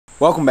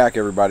Welcome back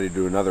everybody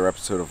to another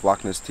episode of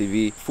Loch-Ness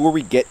TV. Before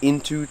we get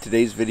into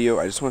today's video,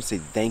 I just want to say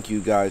thank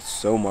you guys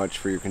so much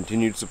for your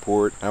continued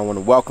support. I want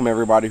to welcome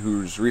everybody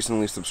who's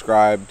recently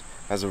subscribed.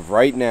 As of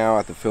right now,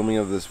 at the filming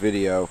of this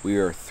video, we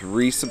are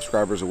 3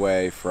 subscribers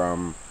away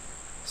from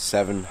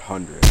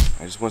 700.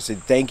 I just want to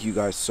say thank you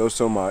guys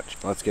so much.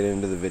 Let's get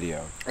into the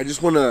video. I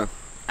just want to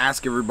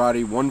ask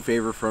everybody one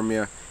favor from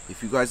you.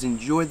 If you guys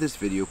enjoyed this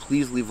video,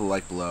 please leave a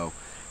like below.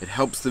 It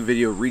helps the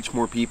video reach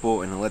more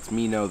people and it lets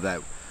me know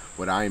that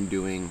what I am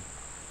doing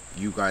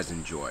you guys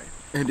enjoy.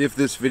 And if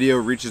this video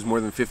reaches more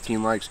than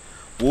 15 likes,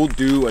 we'll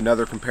do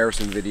another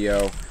comparison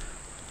video.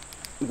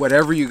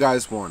 Whatever you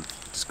guys want,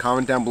 just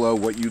comment down below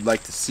what you'd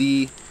like to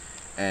see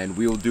and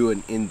we will do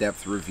an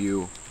in-depth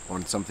review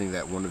on something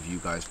that one of you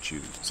guys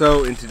choose.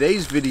 So in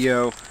today's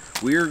video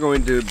we are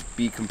going to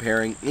be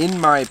comparing, in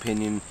my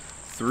opinion,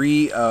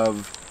 3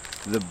 of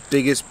the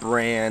biggest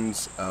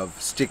brands of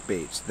stick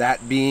baits,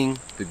 that being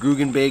the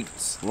Googan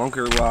baits,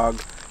 Lunker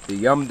log, the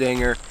Yum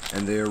Dinger,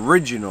 and the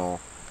original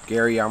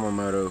Gary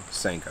Yamamoto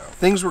Senko.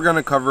 Things we're going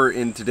to cover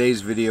in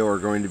today's video are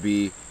going to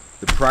be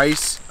the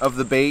price of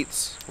the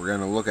baits. We're going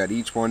to look at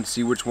each one,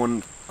 see which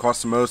one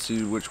costs the most,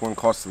 see which one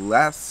costs the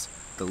less,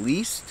 the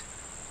least,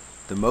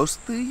 the most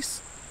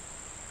least.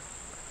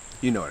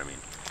 You know what I mean.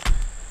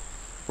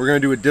 We're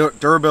going to do a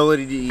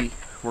durability.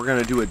 We're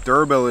going to do a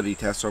durability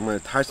test. So I'm going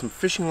to tie some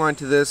fishing line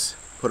to this,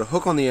 put a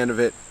hook on the end of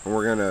it, and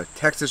we're going to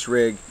Texas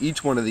rig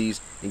each one of these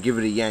and give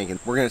it a yank. And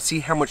we're going to see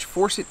how much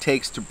force it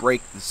takes to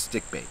break the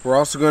stick bait. We're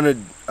also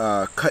going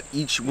to cut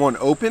each one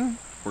open.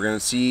 We're going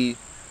to see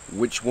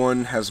which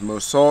one has the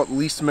most salt,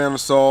 least amount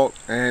of salt.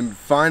 And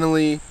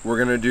finally, we're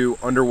going to do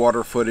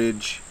underwater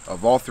footage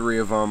of all 3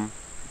 of them.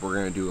 We're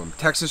going to do them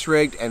Texas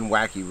rigged and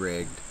wacky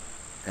rigged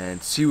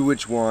and see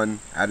which one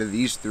out of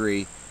these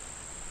 3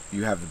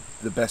 you have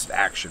the best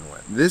action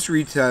with. This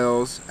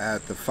retails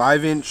at the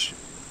 5-inch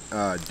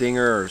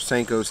Dinger or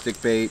Senko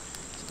stick bait.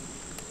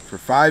 For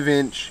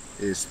 5-inch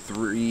is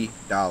 $3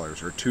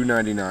 or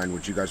 $2.99,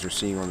 which you guys are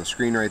seeing on the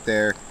screen right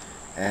there,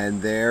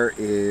 and there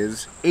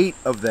is 8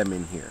 of them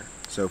in here.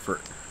 So for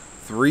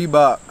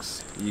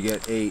 $3 you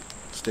get 8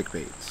 stick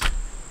baits.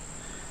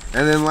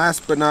 And then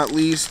last but not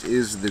least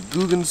is the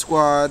Googan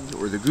Squad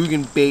or the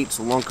Googan Baits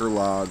Lunker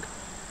log,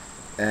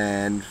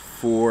 and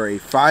for a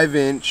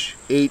 5-inch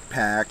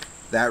 8-pack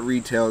that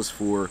retails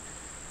for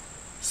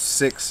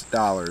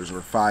 $6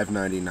 or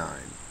 $5.99.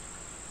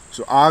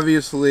 So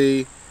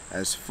obviously,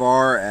 as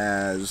far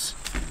as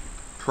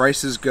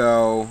prices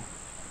go,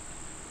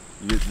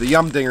 the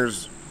Yum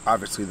Dinger's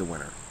obviously the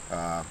winner.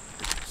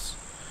 It's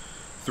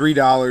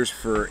 $3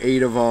 for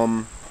 8 of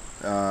them.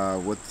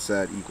 What's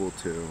that equal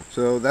to?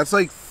 So that's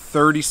like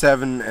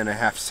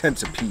 37.5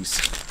 cents a piece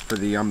for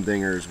the Yum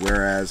Dingers,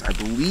 whereas I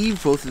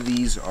believe both of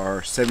these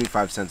are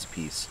 75 cents a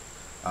piece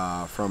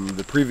from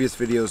the previous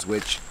videos,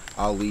 which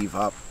I'll leave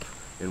up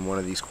in one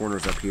of these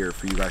corners up here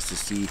for you guys to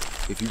see.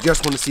 If you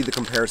just want to see the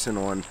comparison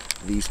on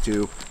these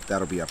 2,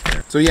 that'll be up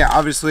there. So yeah,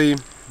 obviously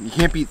you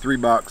can't beat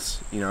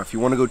 $3. You know, if you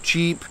want to go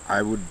cheap,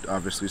 I would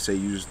obviously say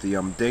use the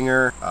Yum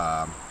Dinger.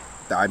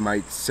 I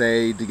might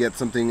say to get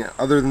something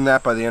other than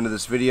that by the end of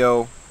this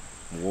video.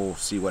 We'll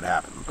see what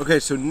happens. Okay,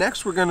 so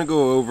next we're gonna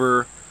go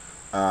over,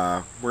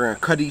 we're gonna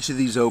cut each of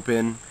these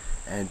open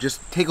and just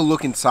take a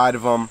look inside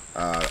of them.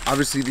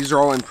 Obviously these are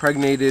all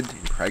impregnated.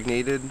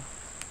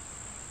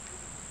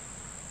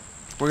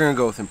 We're going to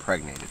go with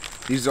impregnated.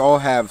 These all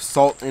have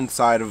salt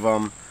inside of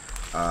them.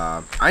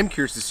 I'm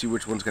curious to see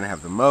which one's going to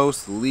have the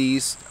most, the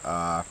least.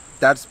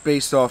 That's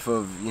based off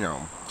of, you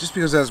know, just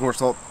because it has more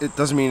salt, it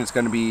doesn't mean it's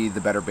going to be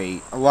the better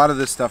bait. A lot of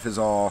this stuff is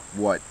all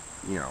what,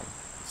 you know,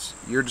 it's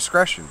your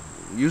discretion.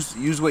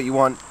 Use what you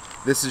want.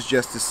 This is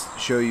just to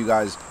show you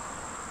guys,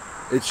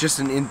 it's just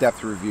an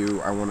in-depth review.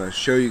 I want to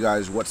show you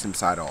guys what's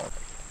inside all of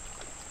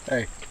it.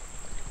 Hey,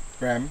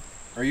 Ram,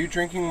 are you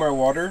drinking my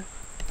water?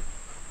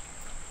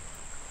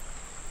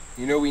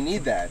 You know we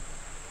need that.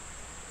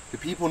 The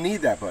people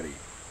need that, buddy.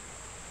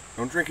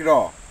 Don't drink it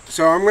all.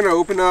 So I'm going to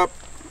open up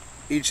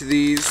each of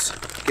these,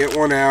 get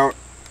one out.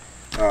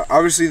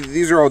 Obviously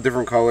these are all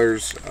different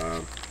colors.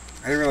 I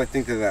didn't really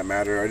think that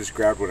mattered. I just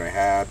grabbed what I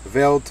had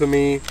available to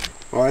me.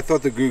 Well, I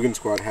thought the Googan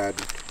Squad had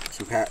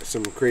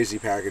some crazy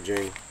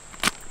packaging.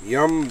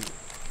 Yum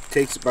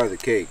takes it by the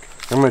cake.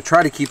 I'm going to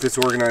try to keep this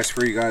organized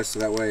for you guys so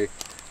that way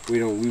we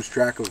don't lose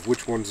track of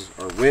which ones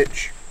are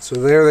which. So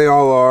there they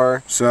all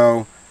are.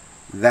 So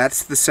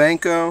that's the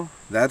Senko,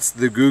 that's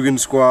the Googan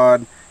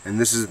Squad, and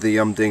this is the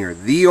Yum Dinger.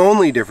 The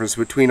only difference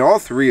between all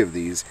 3 of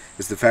these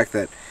is the fact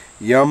that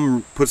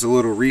Yum puts a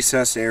little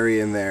recessed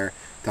area in there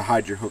to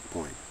hide your hook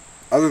point.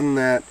 Other than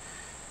that,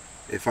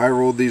 if I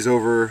rolled these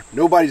over,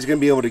 nobody's going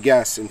to be able to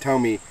guess and tell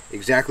me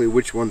exactly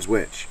which one's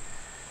which.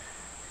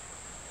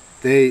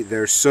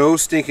 They're so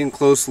stinking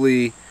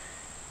closely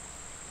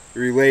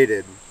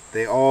related,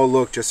 they all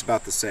look just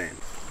about the same.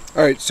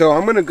 Alright, so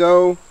I'm going to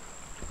go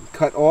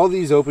cut all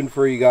these open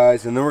for you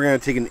guys, and then we're going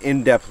to take an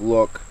in-depth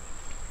look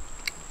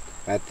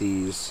at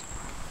these.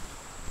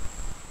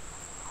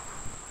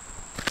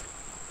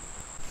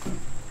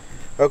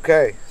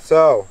 Okay,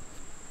 so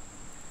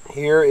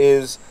Here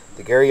is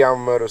the Gary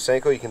Yamamoto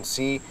Senko. You can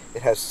see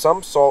it has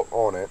some salt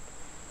on it.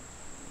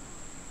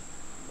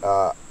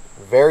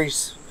 Very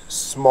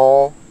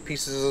small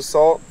pieces of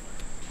salt.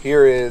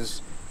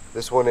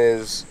 This one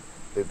is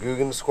the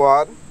Googan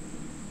squad,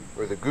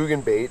 or the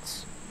Googan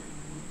baits,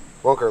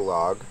 Lunker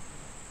log.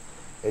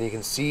 And you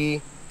can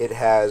see it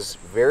has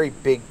very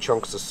big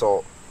chunks of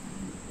salt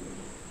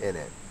in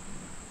it.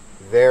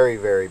 Very,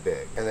 very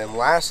big. And then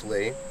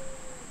lastly,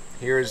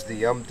 here is the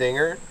Yum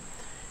Dinger.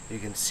 You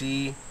can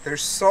see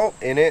there's salt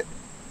in it.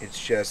 It's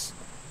just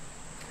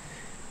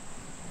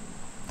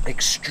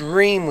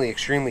extremely,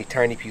 extremely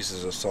tiny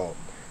pieces of salt.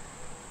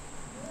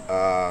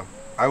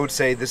 I would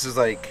say this is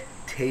like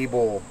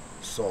table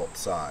salt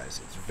size.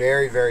 It's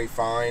very, very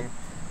fine.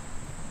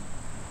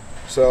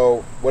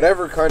 So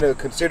whatever kind of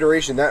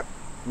consideration that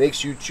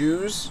makes you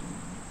choose,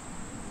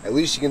 at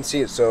least you can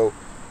see it. So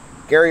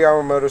Gary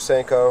Yamamoto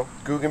Senko,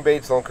 Googan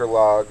baits Lunker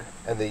log,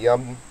 and the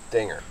Yum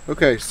Dinger.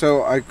 Okay,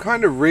 so I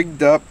kind of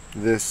rigged up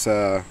this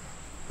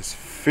this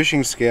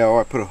fishing scale.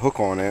 I put a hook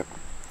on it,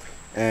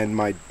 and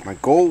my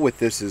goal with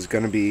this is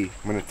going to be,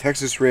 I'm going to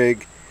Texas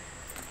rig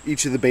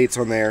each of the baits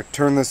on there,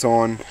 turn this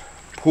on,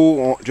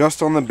 pull on,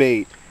 just on the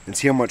bait, and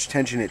see how much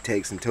tension it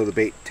takes until the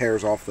bait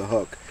tears off the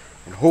hook,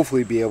 and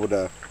hopefully be able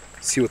to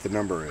see what the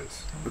number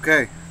is.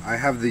 Okay, I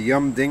have the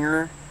Yum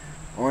Dinger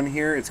on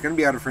here. It's going to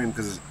be out of frame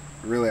because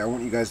really I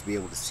want you guys to be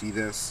able to see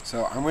this.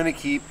 So I'm going to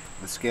keep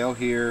the scale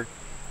here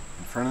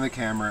in front of the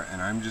camera,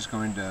 and I'm just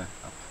going to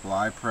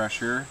apply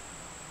pressure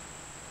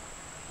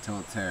until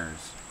it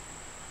tears.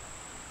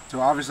 So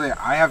obviously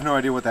I have no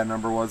idea what that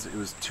number was. It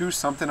was 2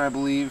 something, I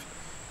believe.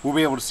 We'll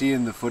be able to see it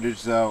in the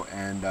footage though,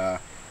 and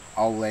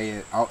I'll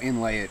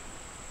inlay it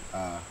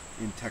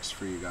in text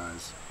for you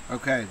guys.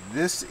 Okay,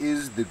 this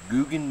is the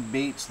Googan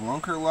baits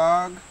Lunker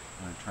log.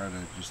 I'm going to try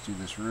to just do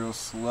this real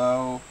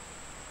slow.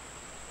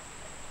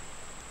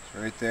 It's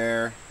right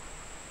there.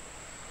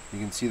 You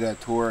can see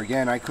that tour.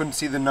 Again, I couldn't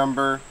see the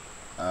number.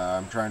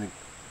 I'm trying to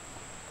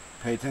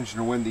pay attention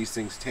to when these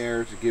things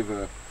tear to give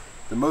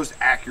the most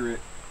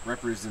accurate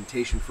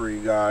representation for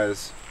you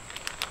guys.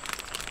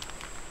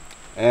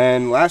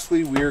 And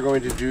lastly, we are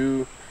going to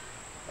do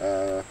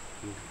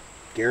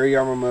Gary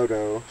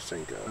Yamamoto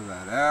Senko. Pull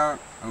that out.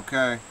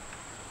 Okay,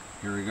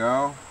 here we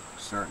go.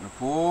 Starting to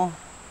pull.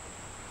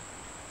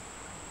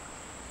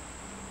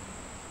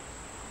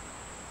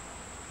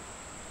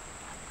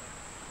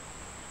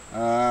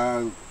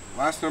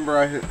 Last number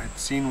I had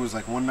seen was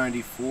like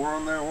 194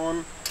 on that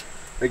one.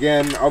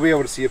 Again, I'll be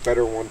able to see it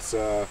better once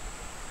I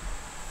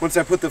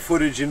put the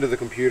footage into the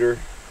computer.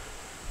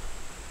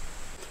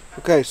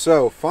 Okay,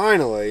 so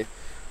finally,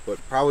 what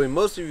probably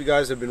most of you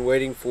guys have been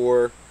waiting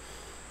for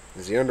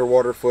is the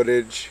underwater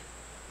footage.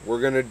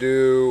 We're gonna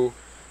do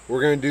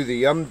the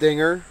Yum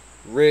Dinger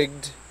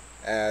rigged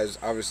as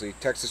obviously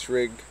Texas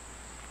rigged.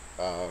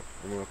 I'm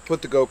gonna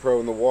put the GoPro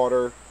in the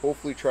water.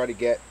 Hopefully, try to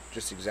get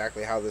just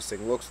exactly how this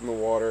thing looks in the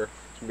water.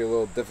 It's gonna be a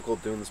little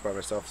difficult doing this by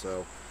myself,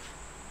 so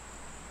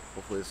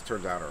hopefully this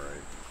turns out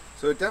alright.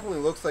 So it definitely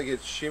looks like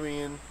it's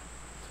shimmying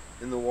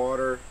in the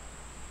water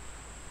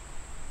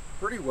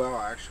pretty well,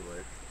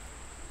 actually.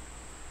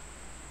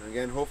 And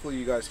again, hopefully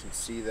you guys can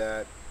see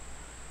that.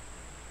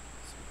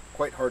 It's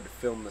quite hard to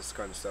film this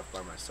kind of stuff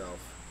by myself.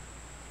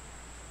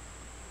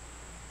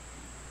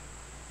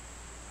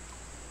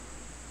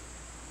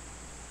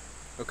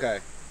 Okay,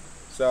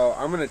 so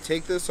I'm going to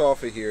take this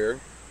off of here.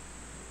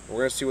 We're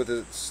going to see what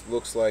this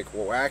looks like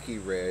wacky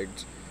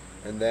rigged,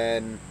 and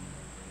then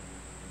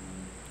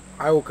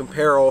I will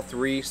compare all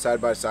three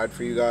side by side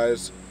for you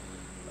guys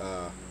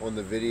on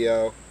the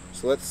video.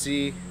 So let's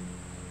see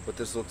what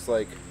this looks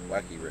like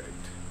wacky rigged.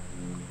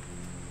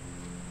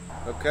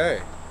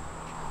 Okay,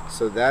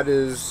 so that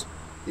is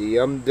the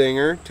Yum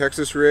Dinger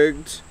Texas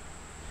rigged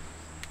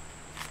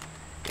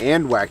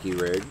and wacky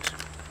rigged.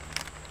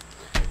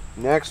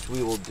 Next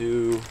we will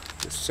do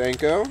the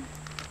Senko.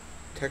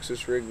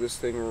 Texas rig this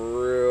thing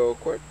real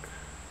quick.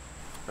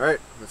 Alright,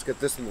 let's get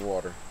this in the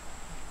water.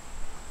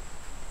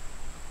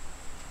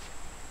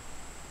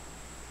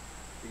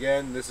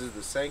 Again, this is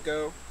the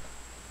Senko,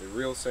 the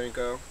real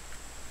Senko.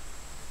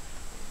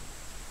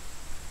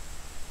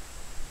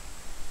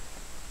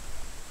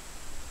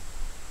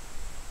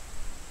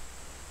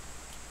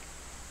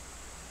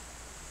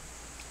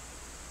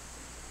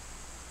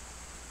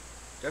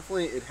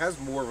 Definitely, it has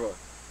more of a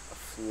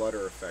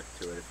flutter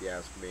effect to it, if you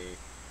ask me.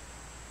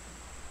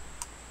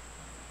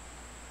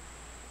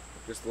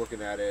 Just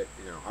looking at it,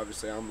 you know,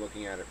 obviously I'm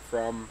looking at it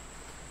from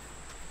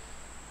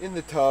in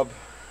the tub.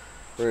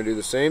 We're gonna do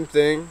the same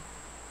thing.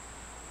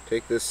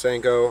 Take this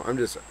Senko.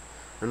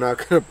 I'm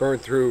not gonna burn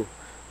through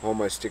all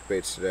my stick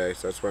baits today,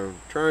 so that's why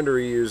I'm trying to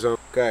reuse them.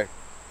 Okay,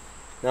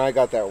 now I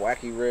got that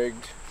wacky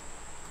rigged.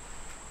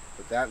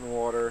 Put that in the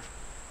water.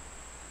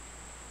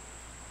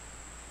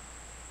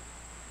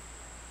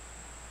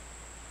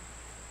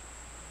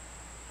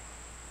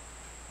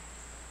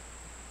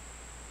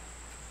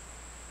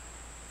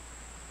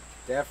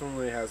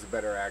 Definitely has a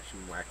better action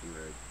wacky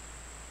rig.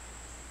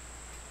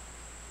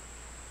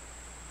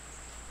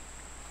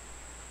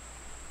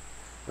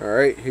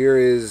 Alright, here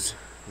is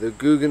the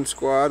Googan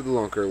Squad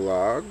Lunker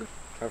log.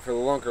 Time for the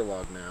Lunker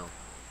log now.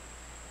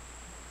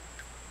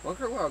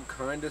 Lunker log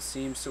kind of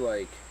seems to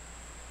like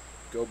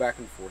go back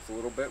and forth a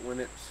little bit when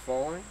it's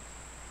falling.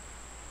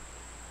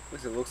 At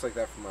least it looks like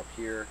that from up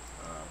here.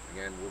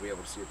 Again, we'll be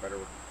able to see it better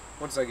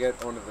once I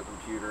get onto the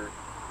computer.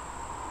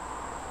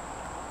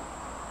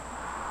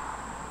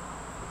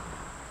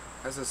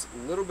 Has this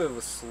little bit of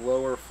a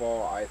slower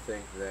fall, I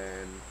think,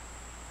 than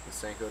the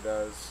Senko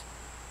does.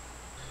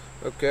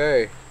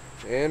 Okay,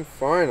 and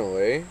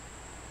finally,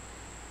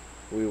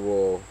 we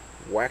will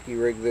wacky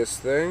rig this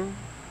thing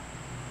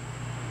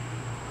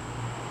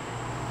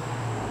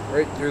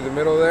right through the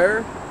middle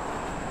there.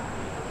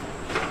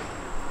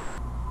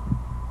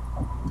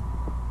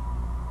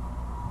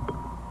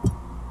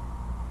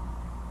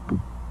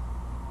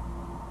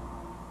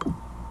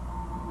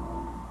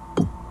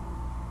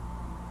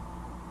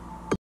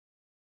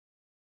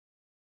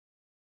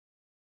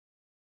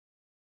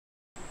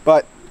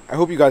 But I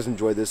hope you guys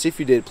enjoyed this. If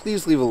you did,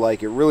 please leave a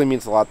like. It really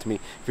means a lot to me.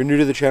 If you're new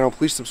to the channel,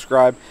 please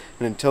subscribe.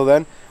 And until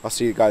then, I'll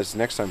see you guys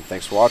next time.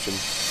 Thanks for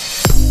watching.